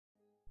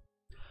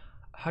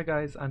Hi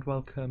guys and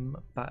welcome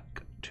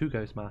back to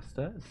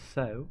Ghostmaster.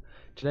 So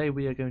today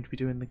we are going to be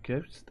doing the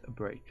Ghost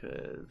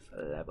Breakers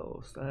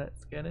level, so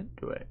let's get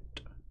into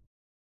it.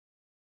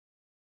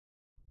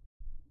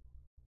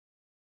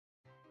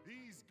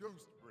 These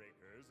ghost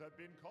breakers have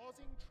been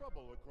causing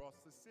trouble across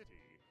the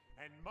city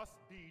and must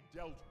be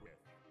dealt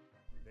with.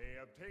 They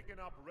have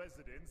taken up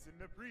residence in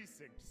the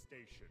precinct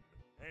station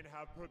and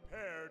have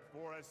prepared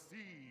for a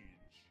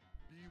siege.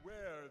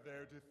 Beware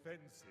their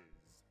defenses.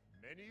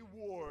 Many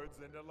wards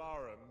and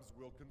alarms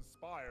will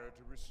conspire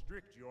to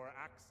restrict your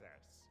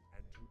access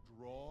and to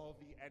draw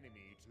the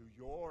enemy to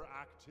your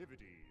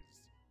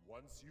activities.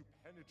 Once you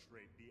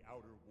penetrate the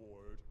outer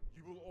ward,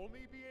 you will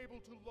only be able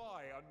to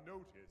lie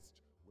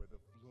unnoticed where the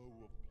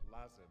flow of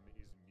plasm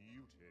is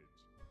muted.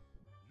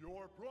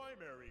 Your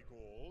primary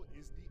goal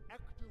is the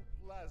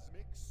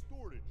ectoplasmic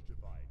storage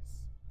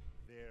device,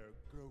 their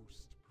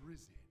ghost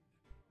prison.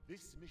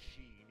 This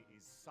machine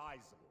is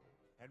sizable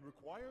and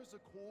requires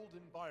a cold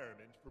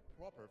environment for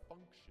proper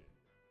function.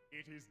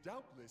 It is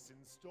doubtless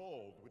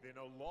installed within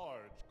a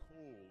large,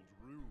 cold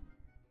room.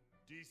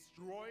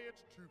 Destroy it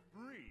to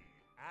free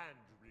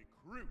and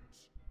recruit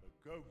the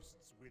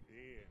ghosts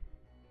within.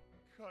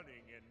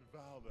 Cunning and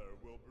valor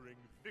will bring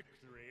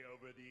victory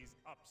over these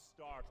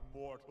upstart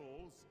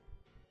mortals.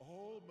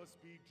 All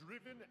must be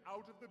driven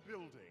out of the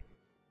building,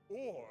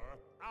 or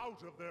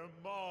out of their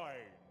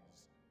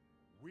minds.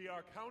 We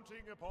are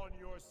counting upon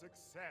your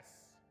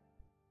success.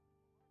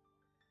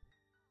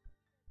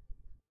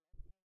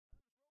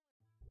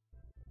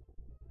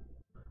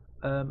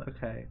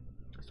 Okay,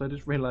 so I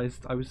just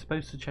realised I was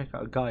supposed to check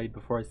out a guide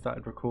before I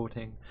started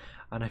recording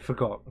and I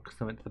forgot because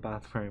I went to the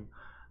bathroom.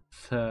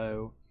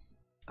 So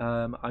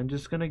I'm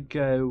just gonna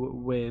go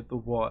with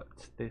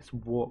what this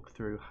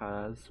walkthrough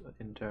has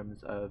in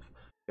terms of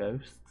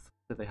ghosts.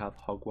 So they have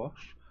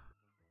hogwash,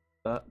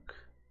 buck,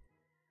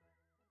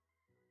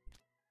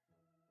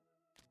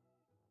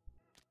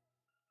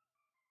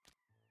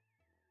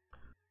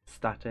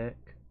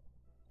 static,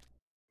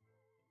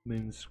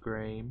 moon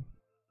scream,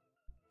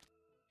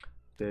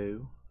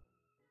 boo,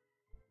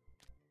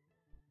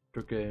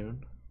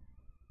 dragoon,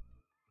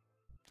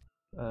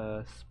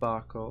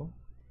 sparkle,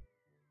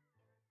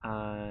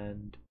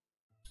 and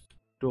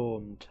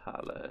storm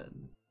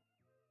talon.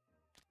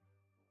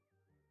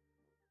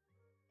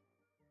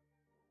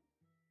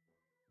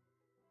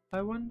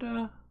 I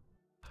wonder,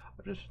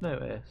 I've just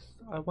noticed,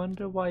 I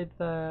wonder why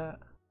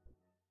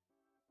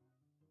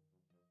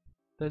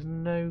there's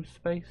no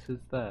spaces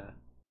there,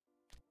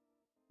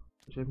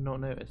 which I've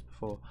not noticed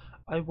before.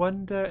 I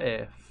wonder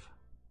if,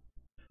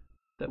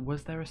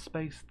 was there a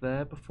space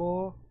there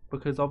before?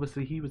 Because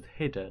obviously he was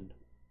hidden.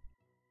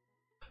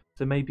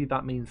 So maybe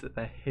that means that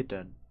they're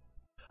hidden.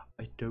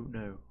 I don't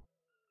know.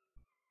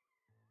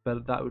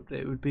 But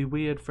it would be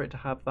weird for it to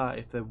have that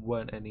if there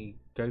weren't any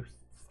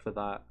ghosts for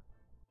that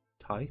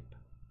type.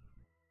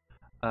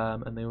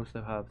 And they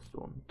also have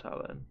Storm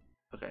Talon.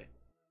 Okay.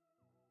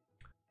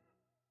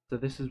 So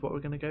this is what we're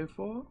going to go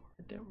for.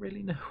 I don't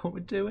really know what we're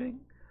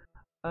doing.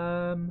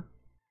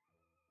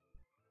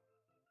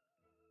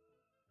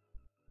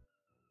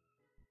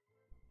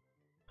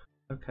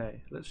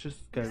 Okay, let's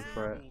just go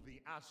for it. Disable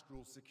the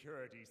astral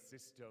security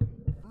system,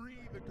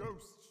 free the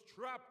ghosts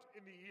trapped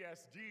in the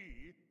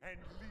ESD, and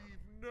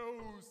leave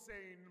no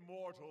sane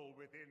mortal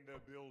within the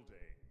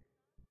building.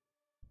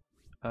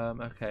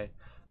 Okay.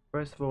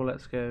 First of all,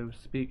 let's go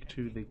speak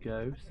to the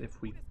ghost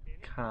if we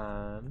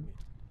can.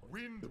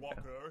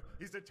 Windwalker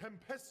is a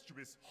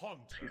tempestuous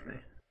haunter. Excuse me.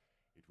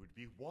 It would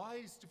be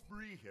wise to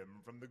free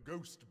him from the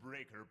Ghost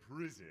Breaker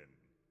prison.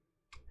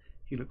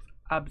 He looks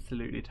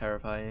absolutely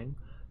terrifying.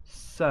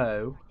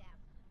 So,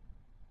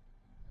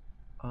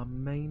 our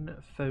main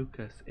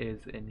focus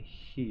is in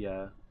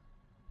here.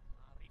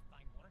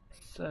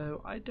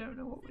 So, I don't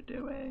know what we're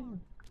doing.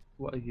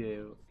 What are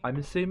you? I'm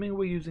assuming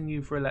we're using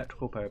you for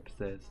electrical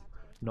purposes,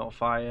 not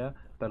fire,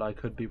 but I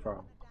could be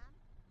wrong.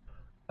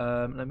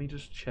 Let me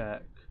just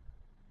check.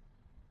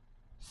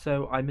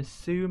 So, I'm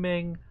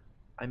assuming,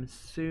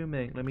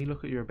 let me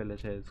look at your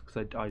abilities, because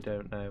I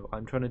don't know.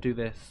 I'm trying to do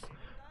this,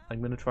 I'm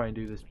going to try and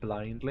do this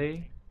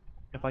blindly,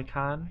 if I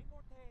can.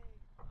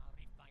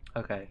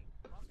 Okay,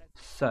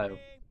 so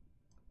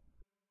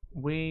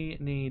we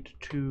need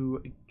to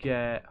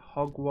get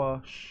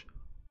hogwash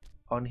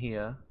on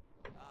here.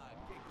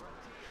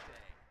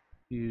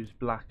 Use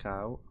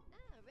blackout.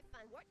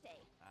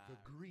 The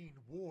Green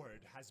Ward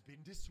has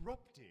been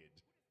disrupted.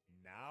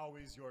 Now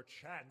is your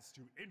chance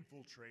to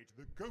infiltrate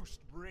the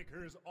Ghost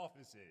Breaker's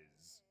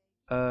offices.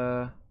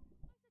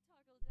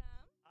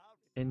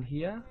 In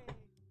here?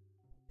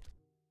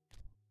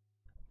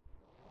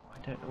 I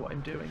don't know what I'm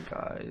doing,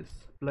 guys.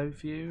 Blow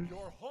fuse.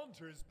 Your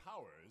Haunter's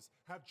powers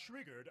have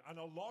triggered an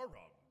alarm.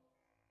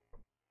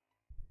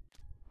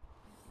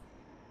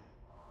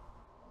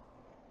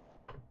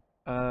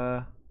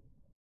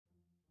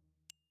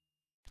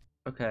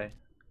 Okay.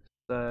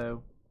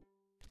 So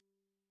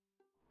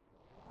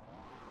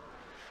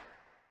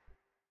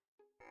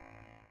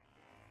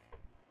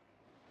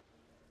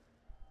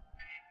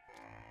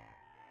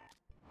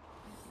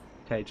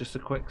Okay, just a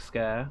quick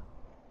scare.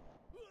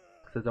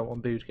 Because I don't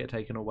want Boo to get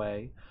taken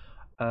away.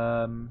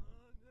 Um,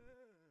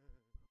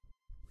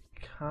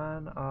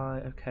 can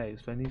I... Okay,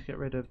 so I need to get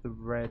rid of the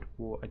red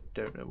wall. I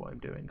don't know what I'm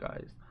doing,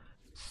 guys.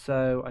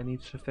 So I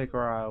need to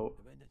figure out...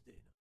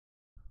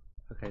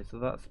 Okay, so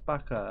that's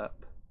back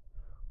up.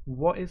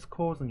 What is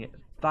causing it?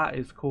 That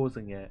is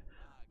causing it.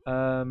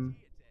 Um,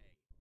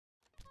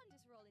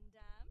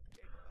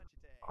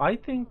 I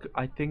think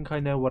I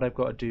know what I've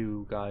got to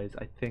do, guys.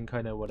 I think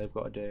I know what I've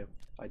got to do.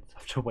 I just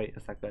have to wait a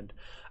second.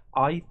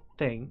 I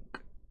think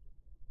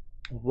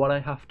what I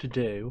have to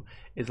do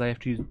is I have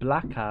to use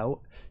blackout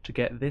to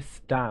get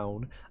this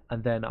down,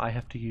 and then I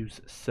have to use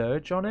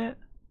surge on it,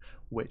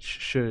 which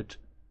should,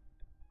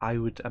 I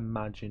would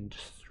imagine,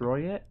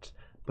 destroy it,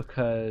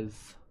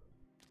 because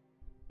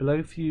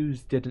blow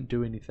fuse didn't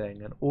do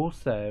anything. And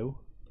also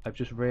I've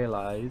just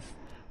realized,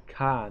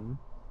 can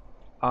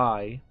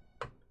I,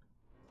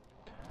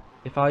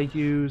 if I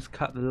use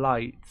cut the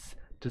lights,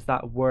 does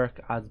that work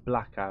as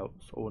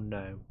blackouts or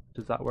no?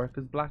 Does that work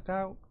as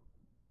blackout?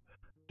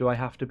 Do I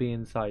have to be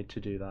inside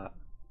to do that?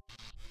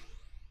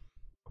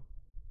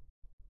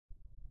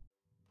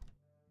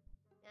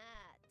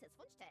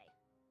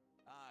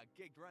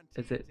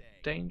 Is it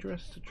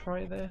dangerous to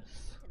try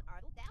this?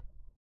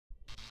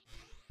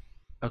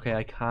 Okay,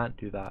 I can't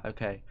do that.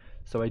 Okay,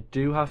 so I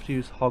do have to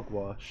use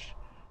hogwash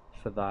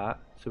for that,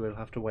 so we'll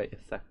have to wait a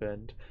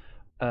second.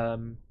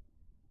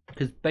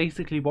 Because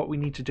basically what we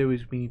need to do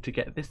is we need to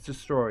get this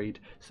destroyed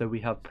so we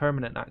have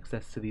permanent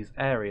access to these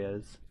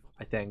areas,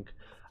 I think.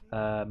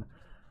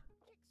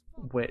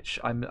 Which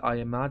I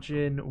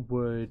imagine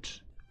would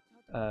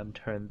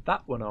turn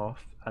that one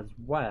off as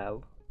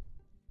well.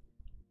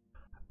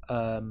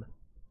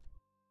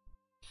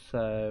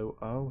 So,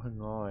 oh,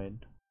 hang on.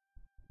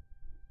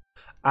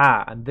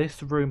 Ah, and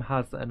this room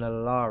has an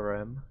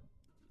alarm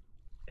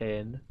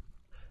in.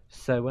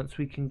 So once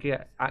we can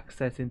get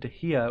access into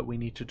here, we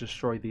need to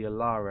destroy the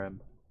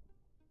alarm.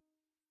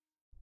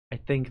 I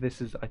think this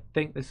is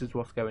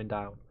what's going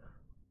down.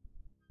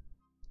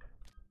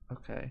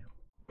 Okay.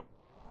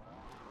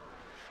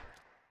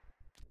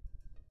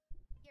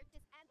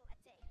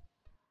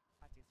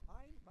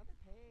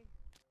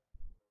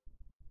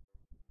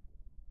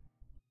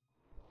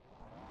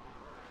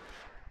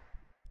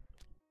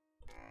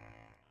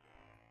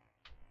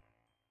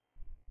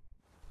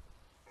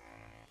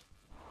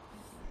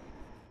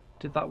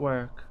 Did that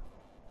work?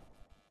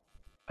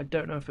 I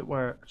don't know if it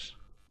worked.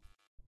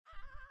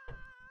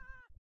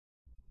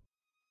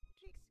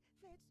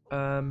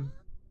 Um.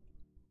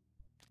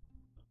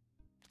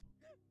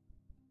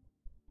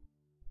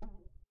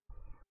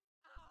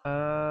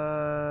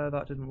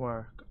 That didn't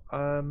work.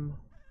 Oh,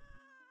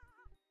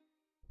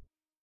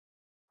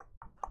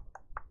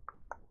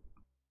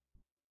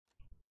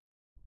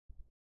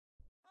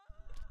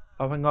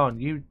 hang on.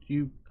 You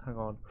hang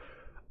on.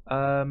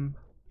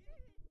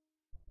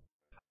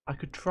 I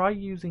could try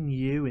using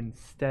you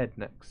instead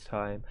next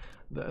time.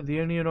 The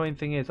only annoying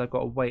thing is I've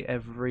got to wait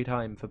every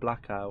time for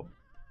blackout.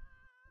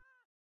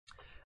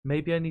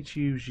 Maybe I need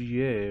to use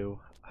you.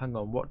 Hang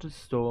on, what does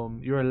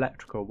Storm... You're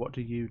electrical, what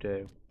do you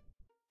do?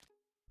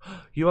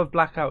 You have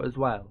blackout as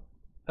well.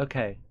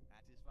 Okay.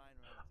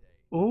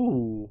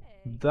 Ooh,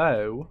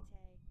 though,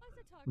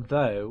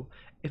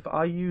 if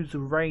I use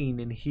rain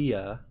in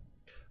here,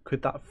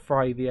 could that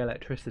fry the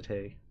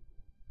electricity?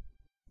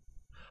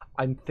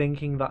 I'm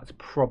thinking that's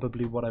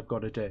probably what I've got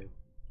to do.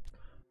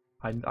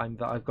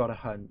 I've got a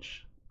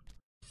hunch.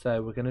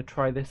 So we're gonna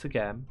try this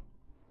again.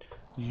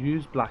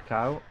 Use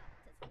blackout.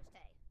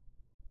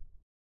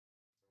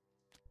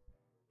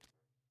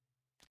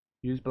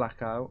 Use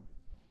blackout.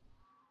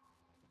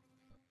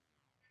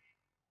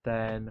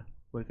 Then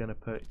we're gonna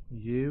put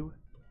you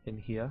in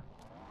here,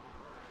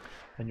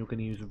 and you're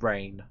gonna use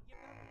rain.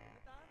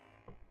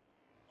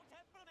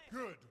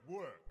 Good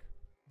work.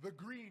 The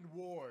Green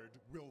Ward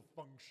will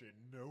function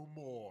no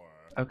more.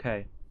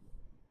 Okay.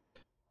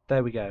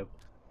 There we go.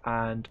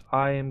 And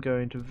I am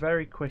going to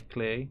very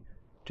quickly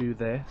do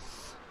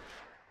this.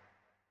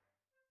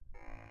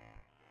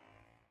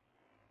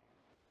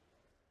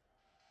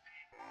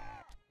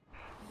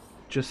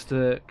 Just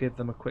to give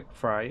them a quick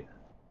fright.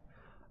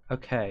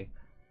 Okay.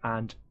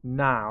 And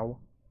now,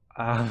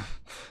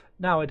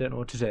 now I don't know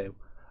what to do.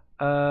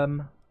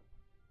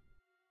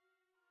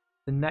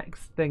 The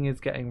next thing is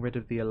getting rid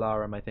of the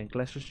alarm, I think.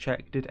 Let's just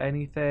check. Did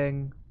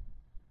anything...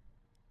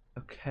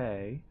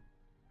 Okay.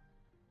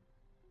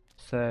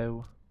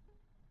 So,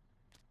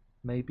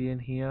 maybe in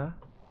here?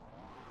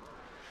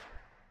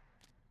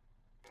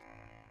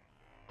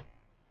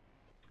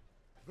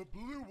 The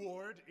Blue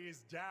Ward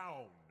is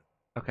down.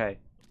 Okay.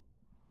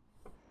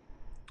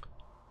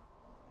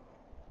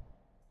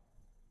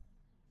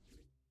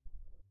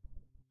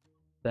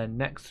 Then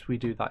next we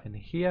do that in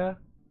here.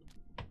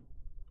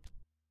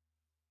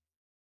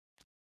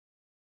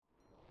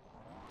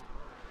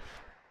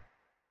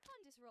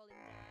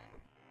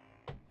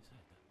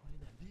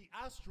 The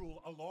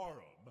astral alarm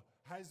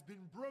has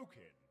been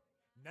broken.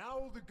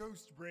 Now the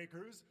Ghost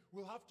Breakers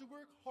will have to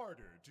work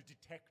harder to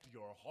detect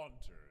your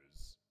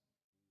haunters.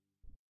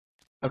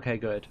 Okay,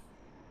 good.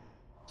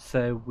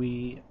 So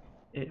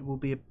it will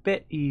be a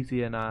bit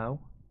easier now.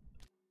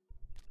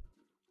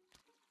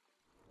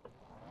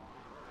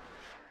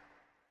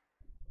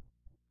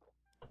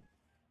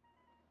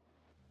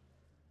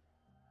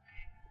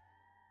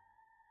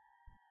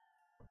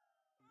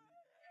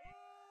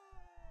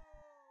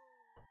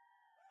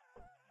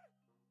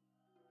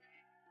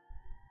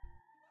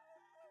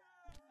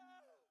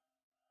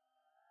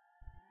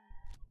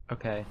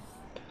 Okay.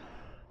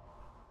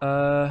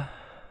 Uh,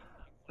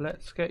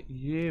 let's get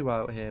you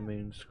out here,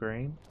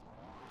 Moonscreen.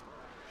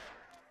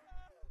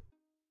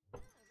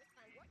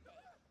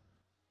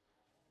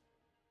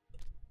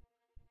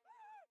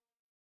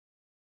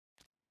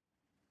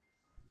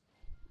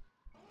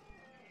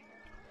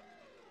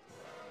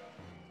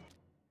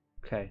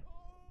 Okay.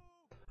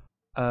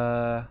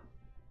 Are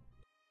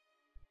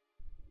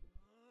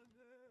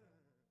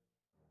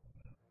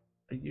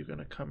you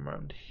gonna come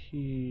around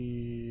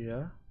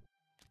here?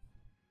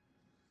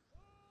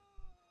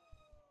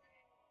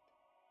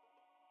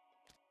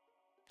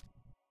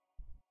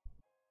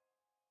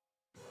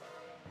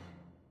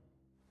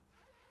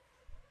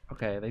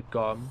 Okay, they've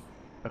gone.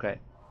 Okay.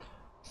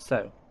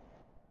 So,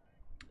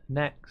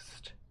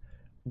 next,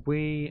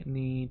 we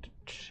need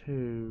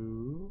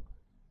to...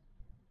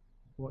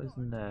 What is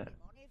next?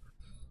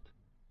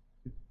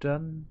 We've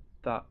done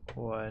that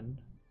one.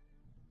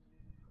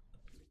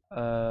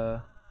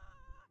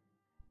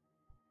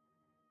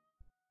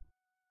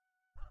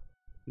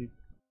 We've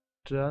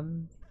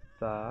done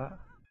that.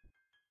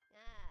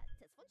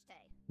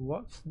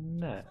 What's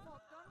next?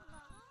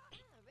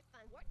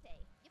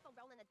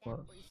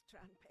 What's...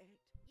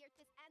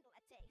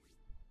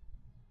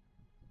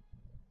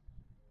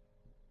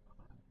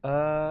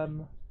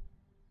 Um...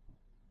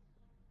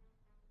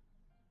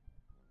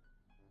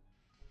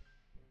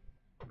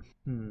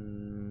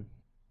 Hmm...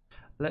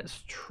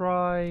 Let's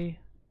try...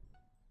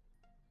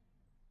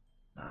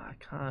 Nah, I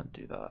can't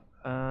do that.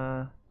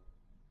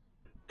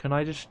 Can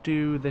I just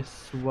do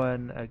this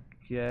one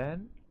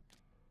again?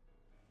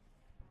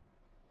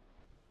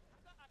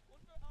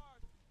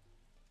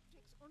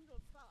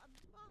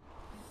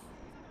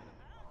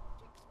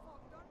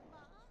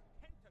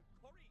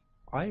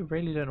 I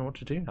really don't know what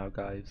to do now,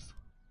 guys.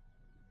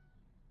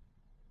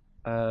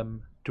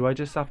 Do I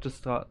just have to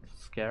start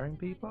scaring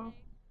people?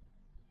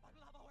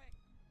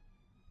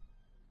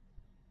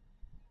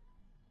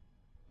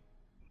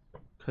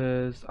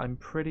 Because I'm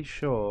pretty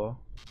sure...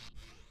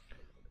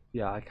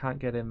 Yeah, I can't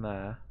get in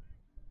there.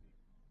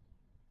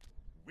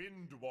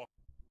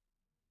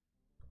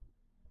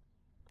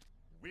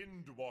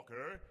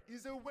 Windwalker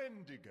is a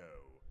Wendigo,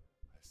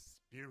 a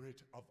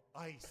spirit of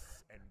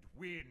ice and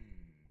wind.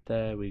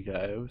 There we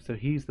go. So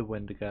he's the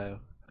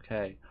Wendigo.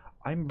 Okay.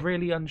 I'm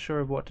really unsure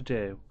of what to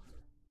do.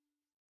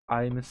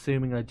 I'm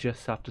assuming I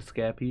just have to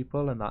scare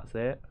people and that's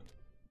it.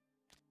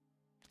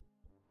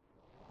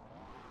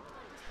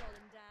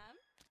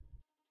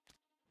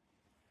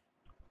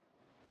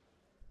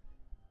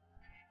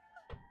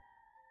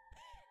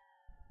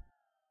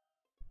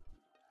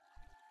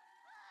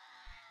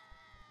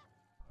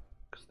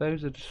 Because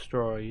those are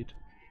destroyed.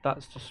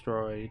 That's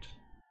destroyed.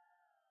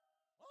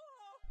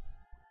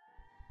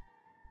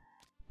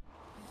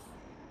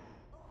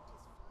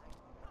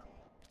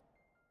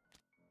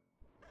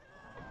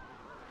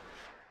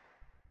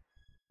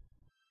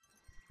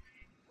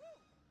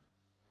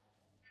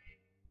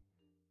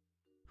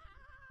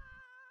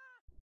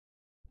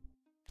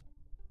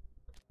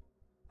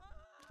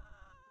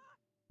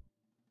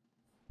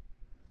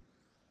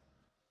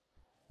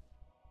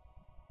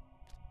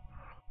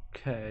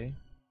 Okay.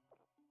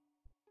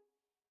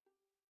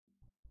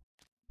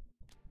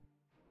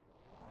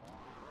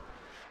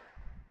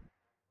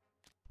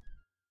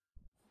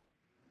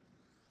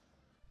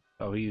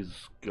 Oh,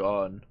 he's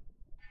gone.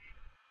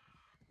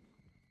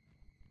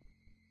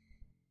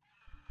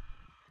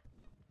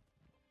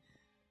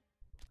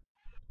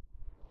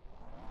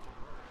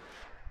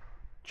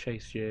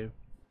 Chase you.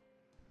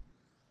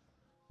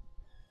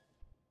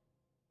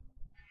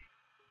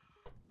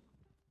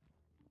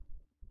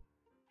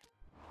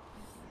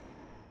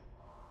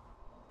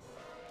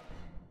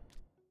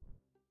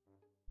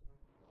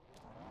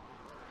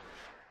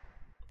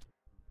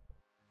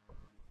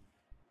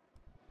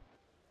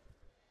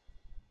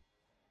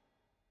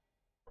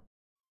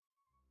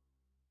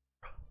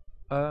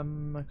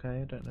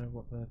 Okay, I don't know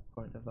what the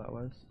point of that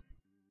was.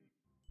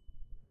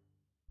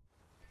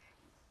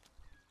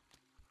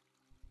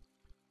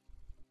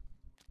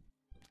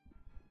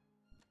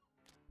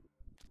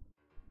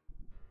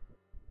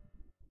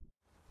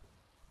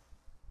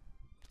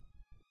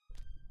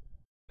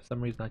 For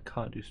some reason I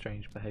can't do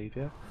strange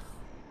behaviour.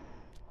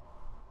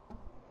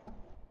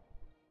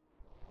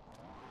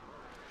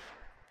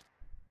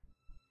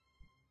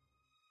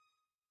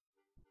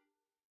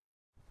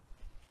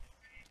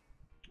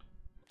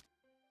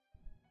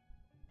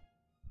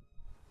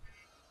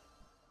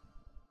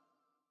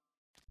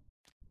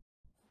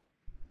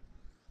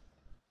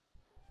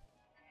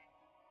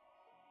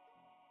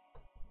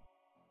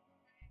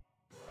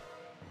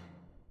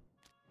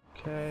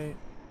 Okay.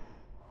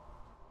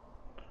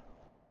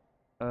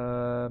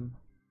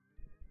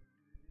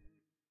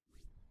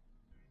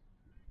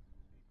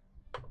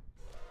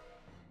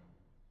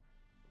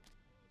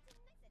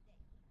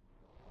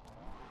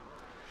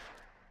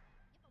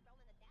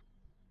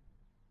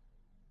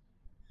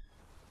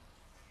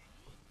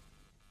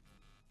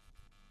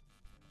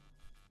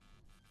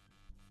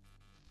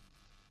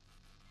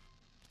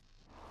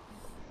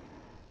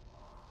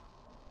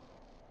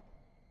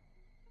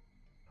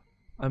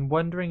 I'm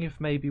wondering if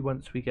maybe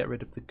once we get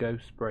rid of the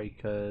ghost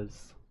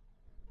breakers,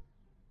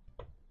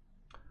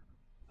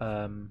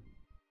 um,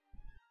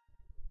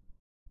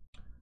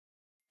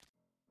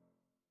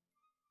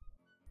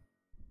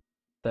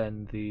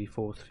 then the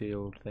force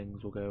field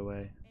things will go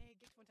away.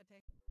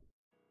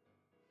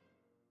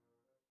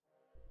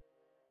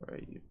 Where are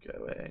you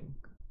going?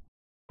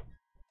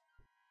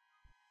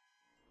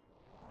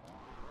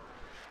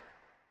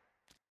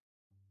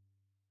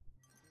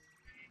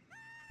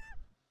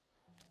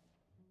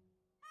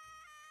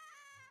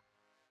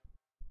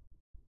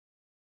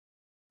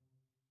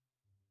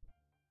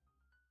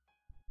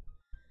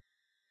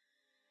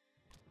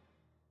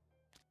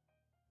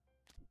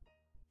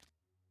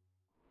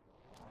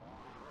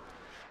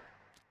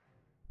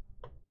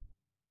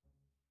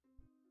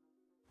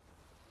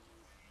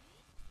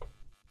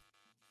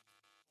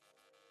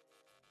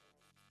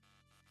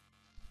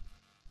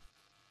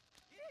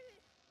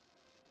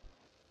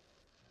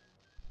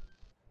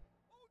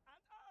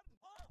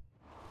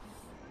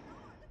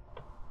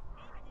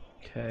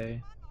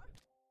 Okay.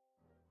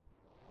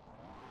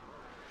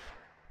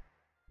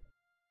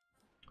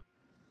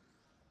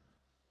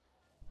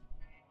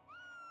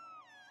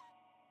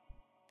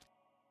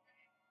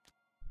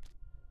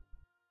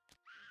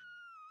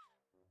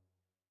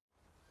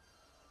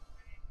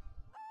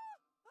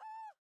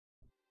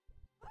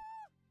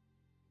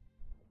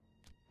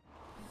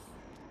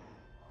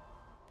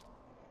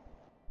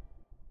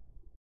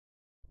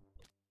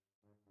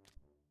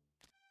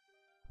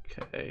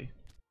 Okay.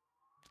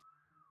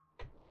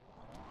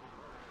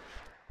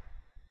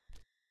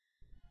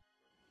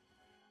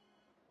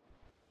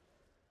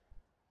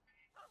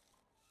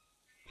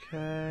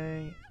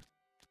 Okay.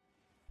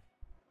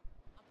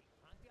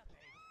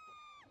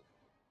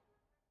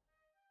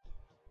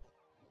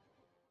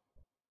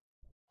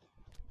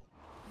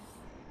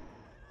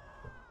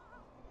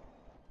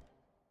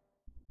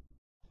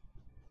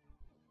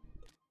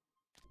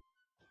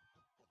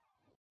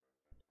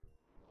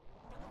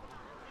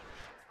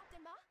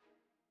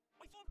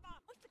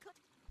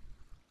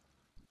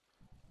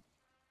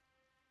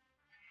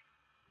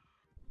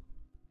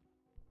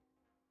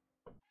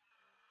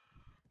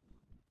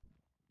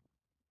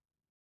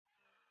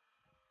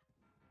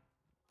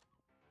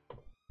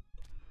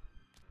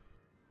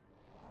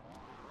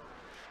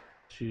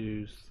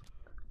 Choose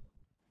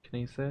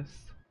Kinesis.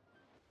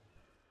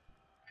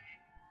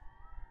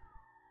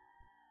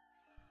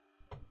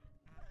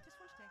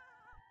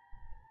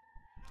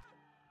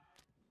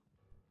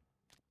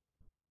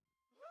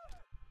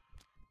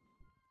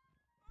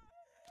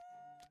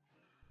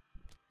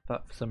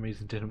 That for some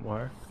reason didn't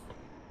work.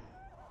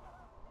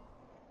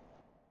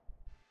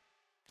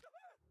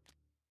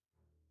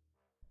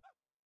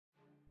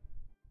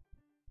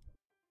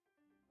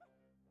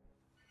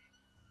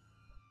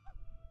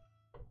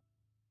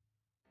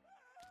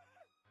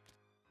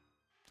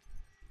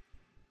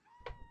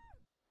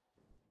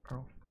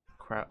 Oh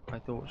crap, I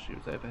thought she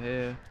was over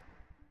here.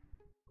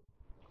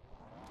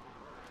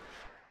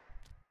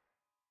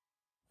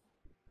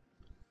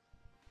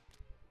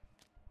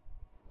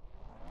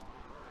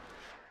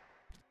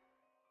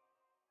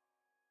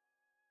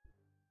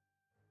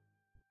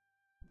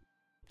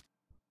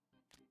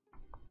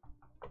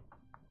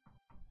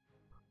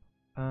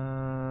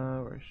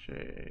 Where is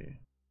she?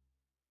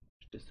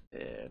 She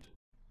disappeared.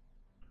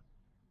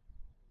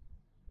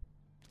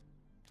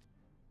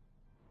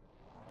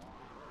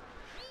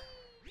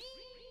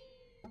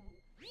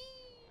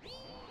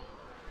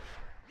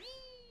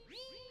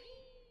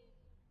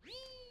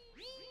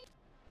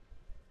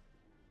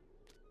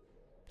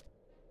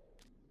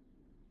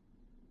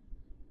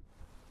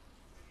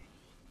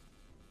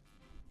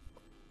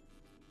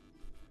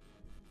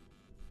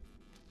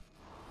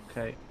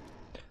 Okay,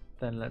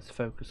 then let's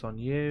focus on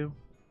you.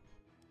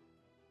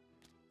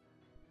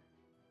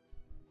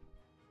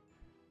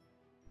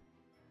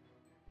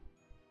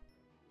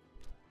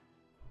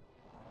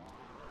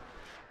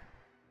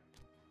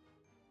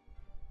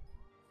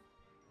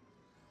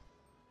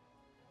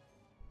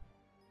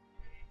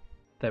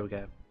 There we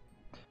go.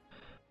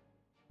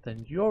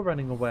 Then you're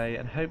running away,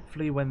 and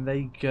hopefully when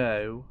they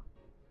go,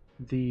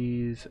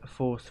 these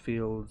force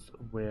fields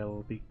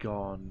will be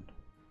gone.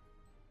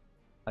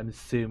 I'm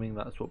assuming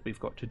that's what we've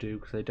got to do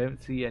because I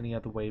don't see any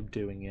other way of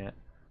doing it.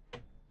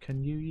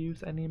 Can you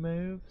use any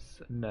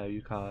moves? No,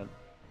 you can't.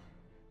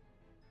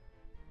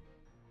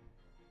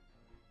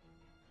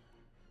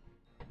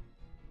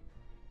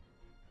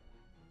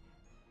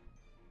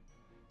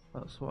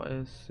 That's what I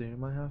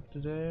assume I have to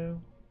do,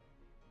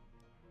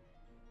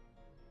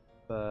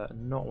 but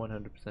not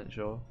 100%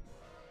 sure.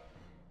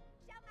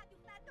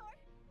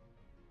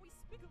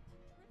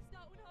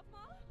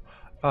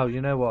 Oh,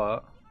 you know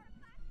what?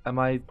 Am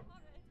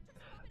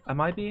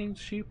I being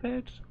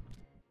stupid?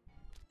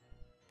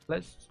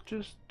 Let's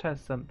just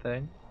test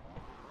something.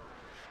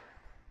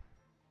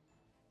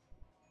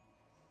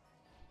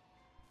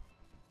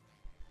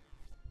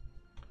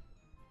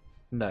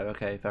 No,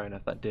 okay, fair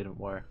enough, that didn't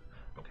work.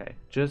 Okay,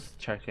 just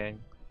checking.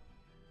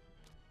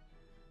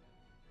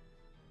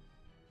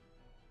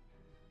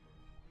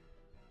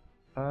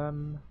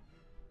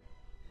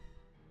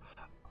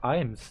 I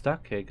am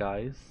stuck here,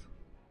 guys.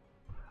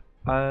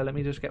 Let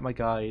me just get my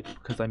guide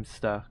because I'm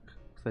stuck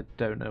because I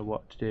don't know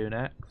what to do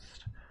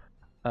next.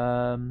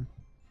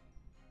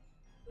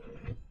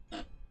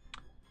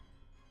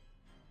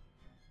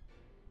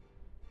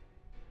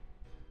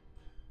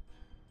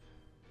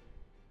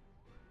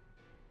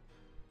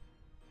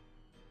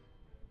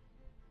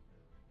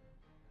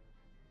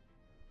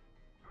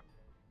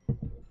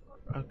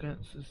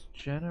 Against this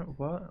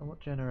what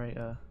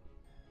generator?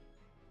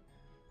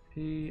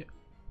 He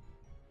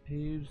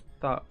used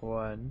that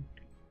one.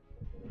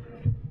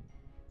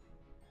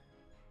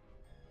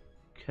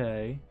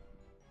 Okay.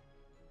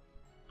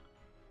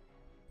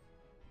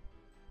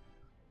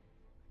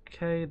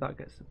 Okay, that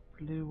gets the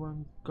blue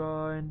one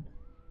gone.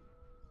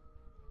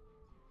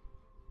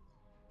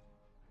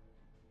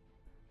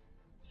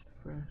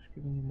 Fresh,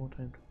 giving you more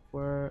time to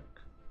work.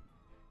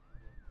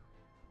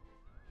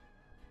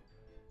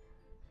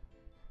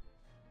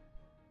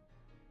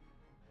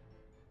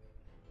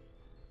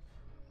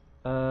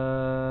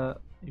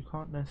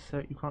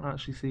 You can't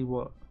actually see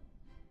what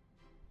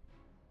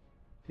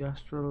the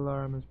astral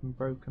alarm has been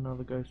broken. Now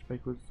the ghost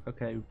break was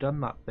okay. We've done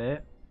that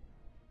bit.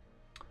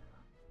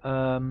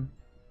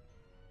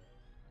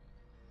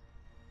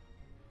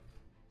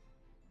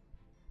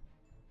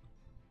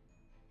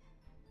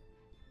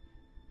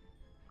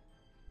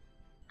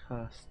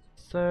 Cast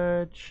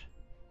surge.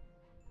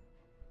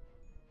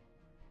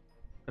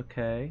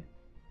 Okay.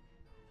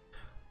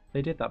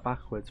 They did that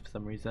backwards for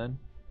some reason.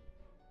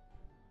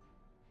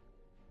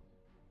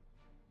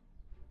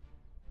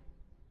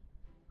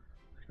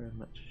 Clear as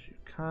much as you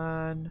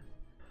can.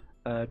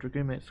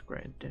 Dragoon makes a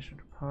great addition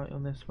to party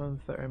on this one.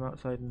 Throw him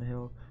outside and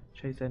he'll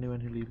chase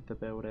anyone who leaves the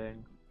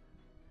building.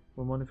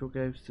 When one of your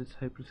ghosts is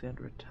hopelessly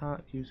under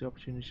attack, use the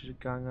opportunity to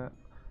gang up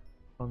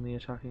on the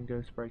attacking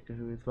ghost breaker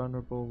who is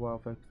vulnerable while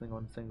focusing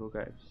on a single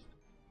ghost.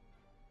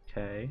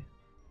 Okay.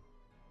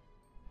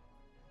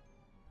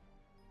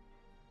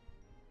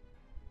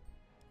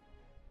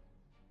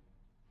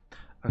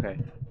 Okay.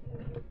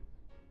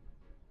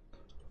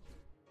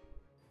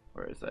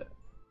 Where is it?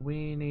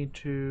 We need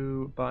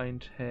to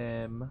bind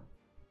him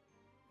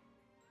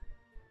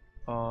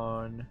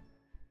on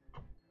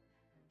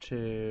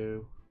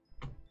to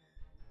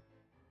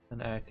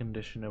an air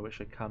conditioner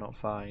which I cannot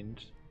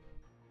find.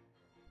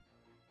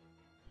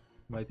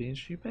 Am I being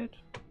stupid?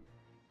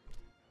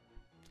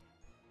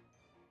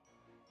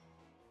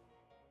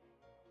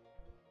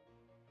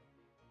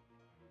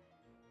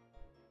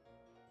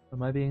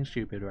 Am I being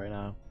stupid right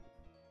now?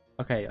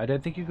 Okay, I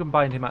don't think you can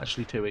bind him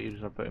actually to it, you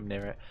just have to put him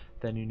near it.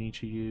 Then you need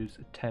to use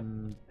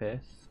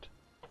Tempest.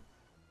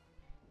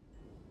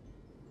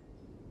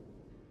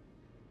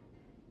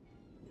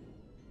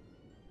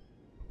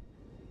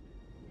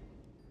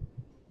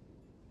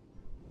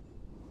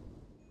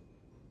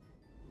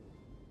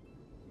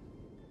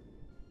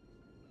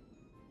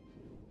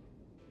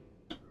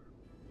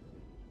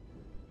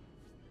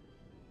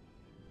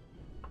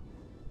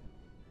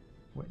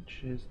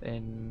 Which is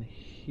in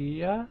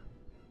here.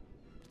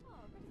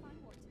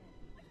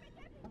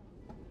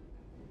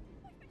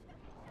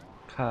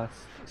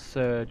 Cast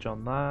Surge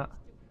on that.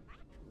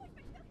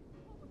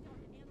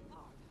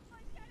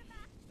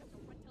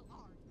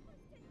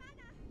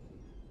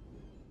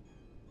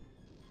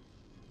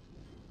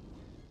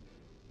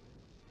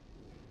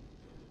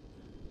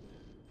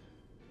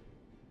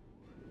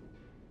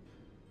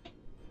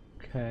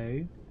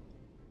 Okay.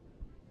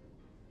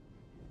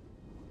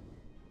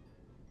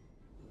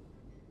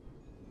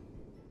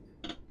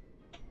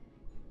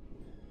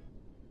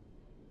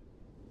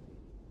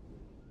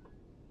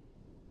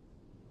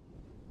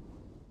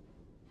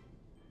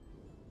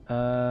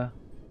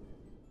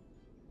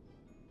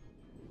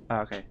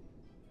 Okay.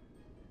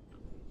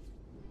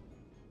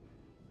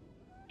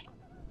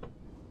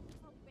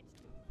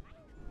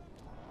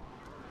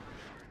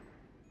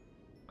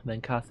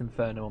 Then cast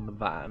Inferno on the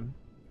van.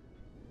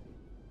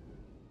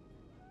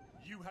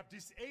 You have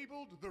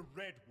disabled the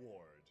Red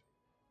Ward.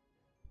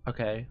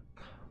 Okay.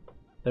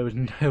 There was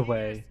no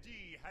way.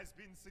 ESD has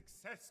been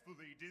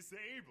successfully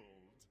disabled.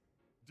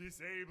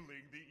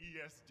 Disabling the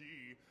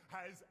ESD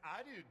has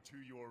added to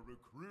your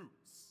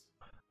recruits.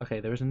 Okay,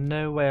 there is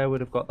no way I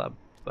would have got that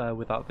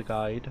without the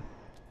guide.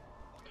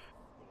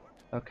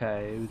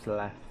 Okay, who's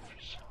left?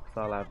 'Cause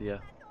I'll have you.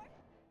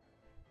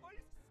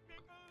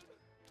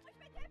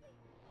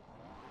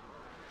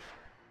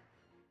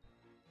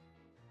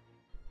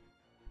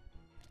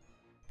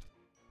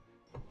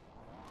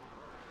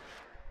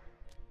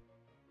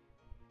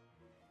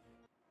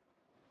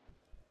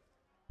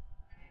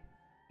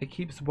 It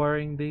keeps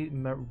worrying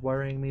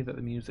me that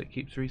the music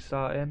keeps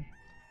restarting.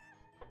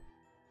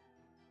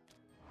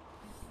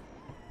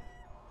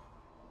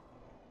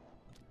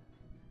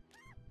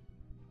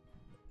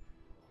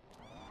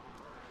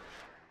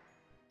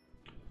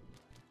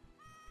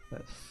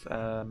 Let's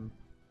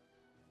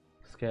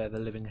scare the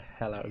living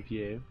hell out of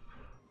you.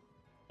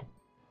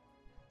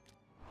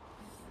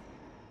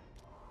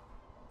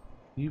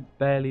 You've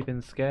barely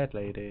been scared,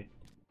 lady.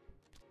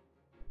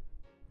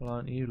 Well,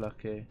 aren't you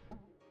lucky?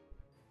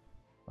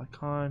 I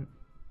can't.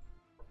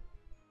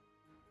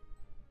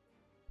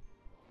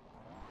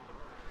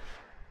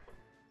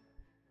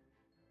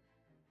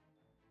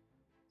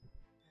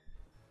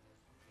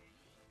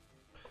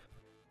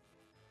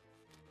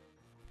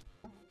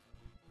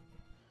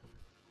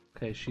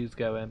 Okay, she's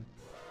going.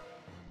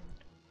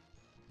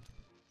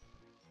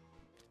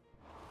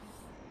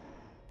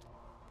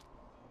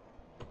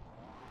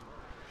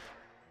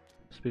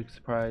 Spook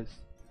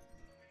surprise.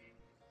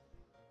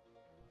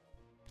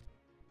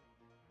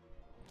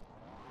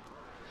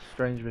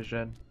 Strange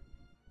vision.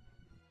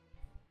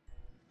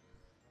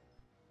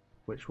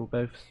 Which will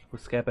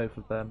scare both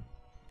of them.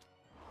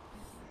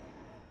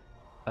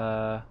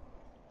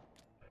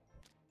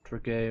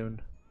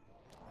 Dragoon.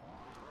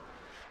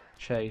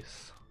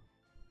 Chase.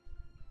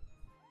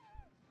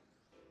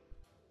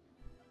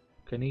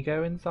 Can he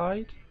go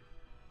inside?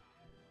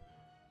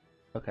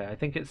 Okay, I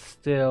think it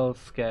still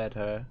scared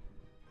her.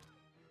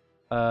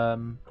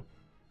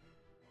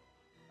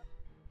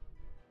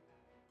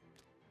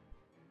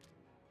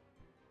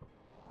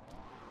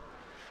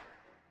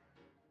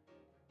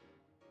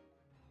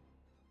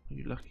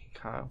 You lucky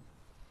cow.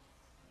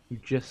 You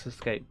just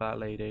escaped that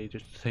lady,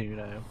 just so you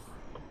know.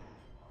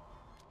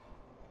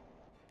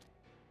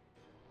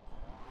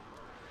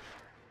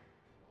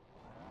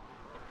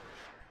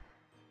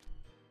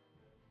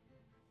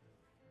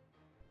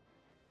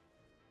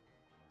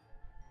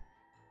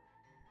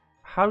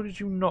 How did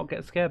you not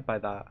get scared by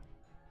that?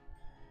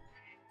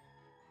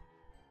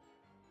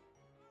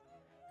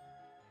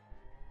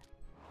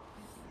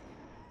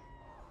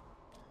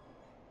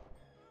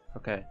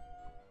 Okay.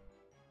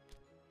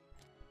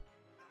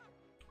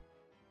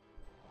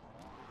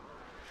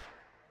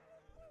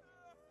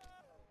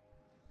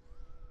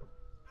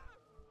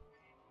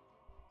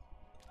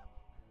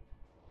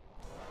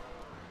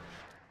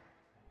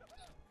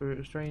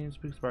 Strange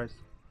spook surprise.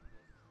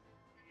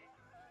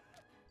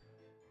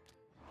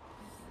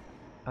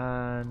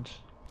 And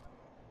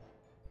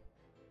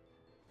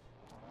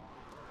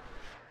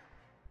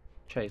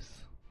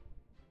chase.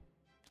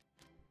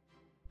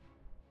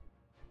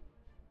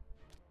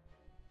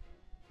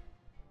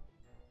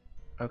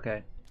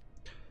 Okay.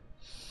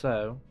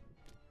 So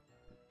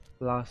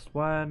last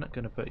one,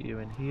 gonna put you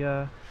in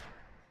here.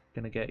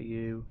 Gonna get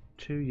you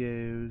to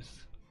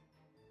use.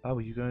 Oh,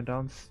 are you going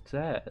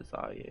downstairs,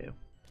 are you?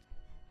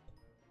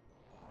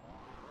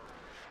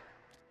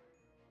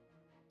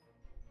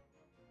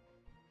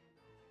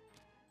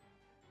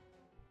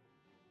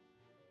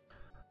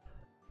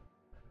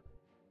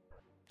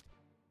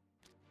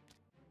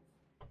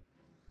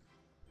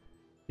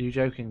 Are you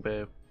joking,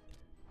 Boo?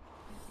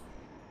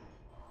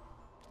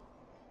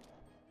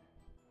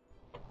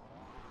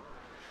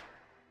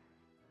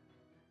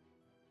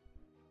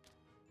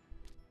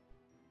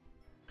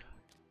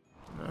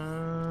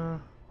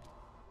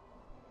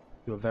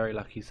 You're very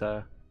lucky,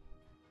 sir.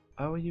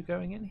 Oh, are you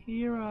going in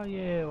here, are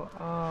you?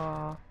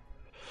 Ah.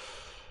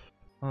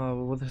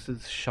 Oh, well, this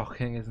is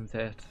shocking, isn't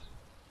it?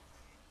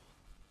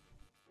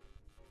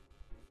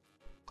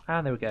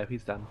 And there we go,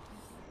 he's done.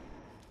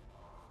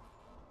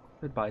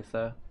 Goodbye,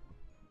 sir.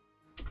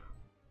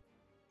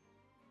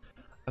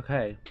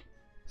 Okay,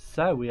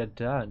 so we are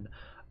done.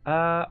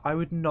 I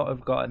would not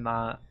have gotten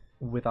that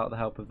without the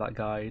help of that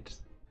guide.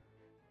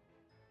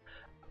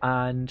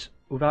 And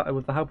with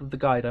the help of the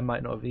guide, I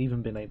might not have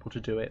even been able to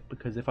do it,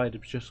 because if I'd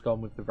have just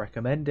gone with the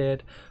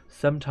recommended,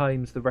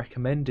 sometimes the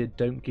recommended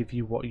don't give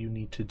you what you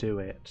need to do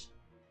it.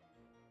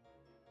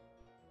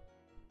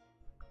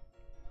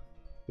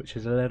 Which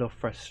is a little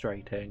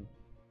frustrating.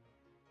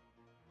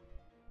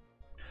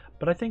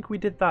 But I think we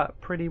did that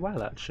pretty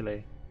well,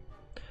 actually.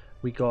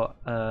 We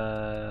got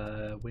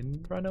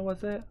Windrunner,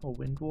 was it? Or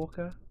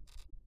Windwalker?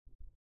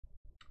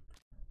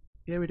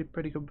 Yeah, we did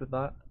pretty good with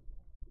that.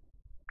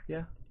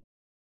 Yeah.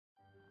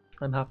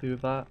 I'm happy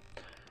with that.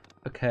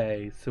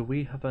 Okay, so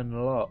we have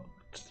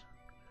unlocked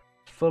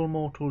Full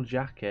Mortal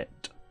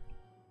Jacket.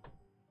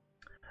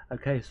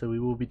 Okay, so we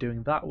will be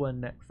doing that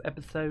one next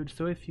episode.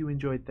 So if you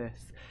enjoyed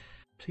this,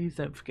 please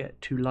don't forget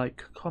to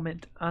like,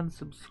 comment and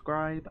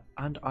subscribe,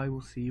 and I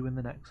will see you in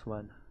the next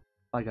one.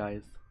 Bye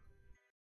guys.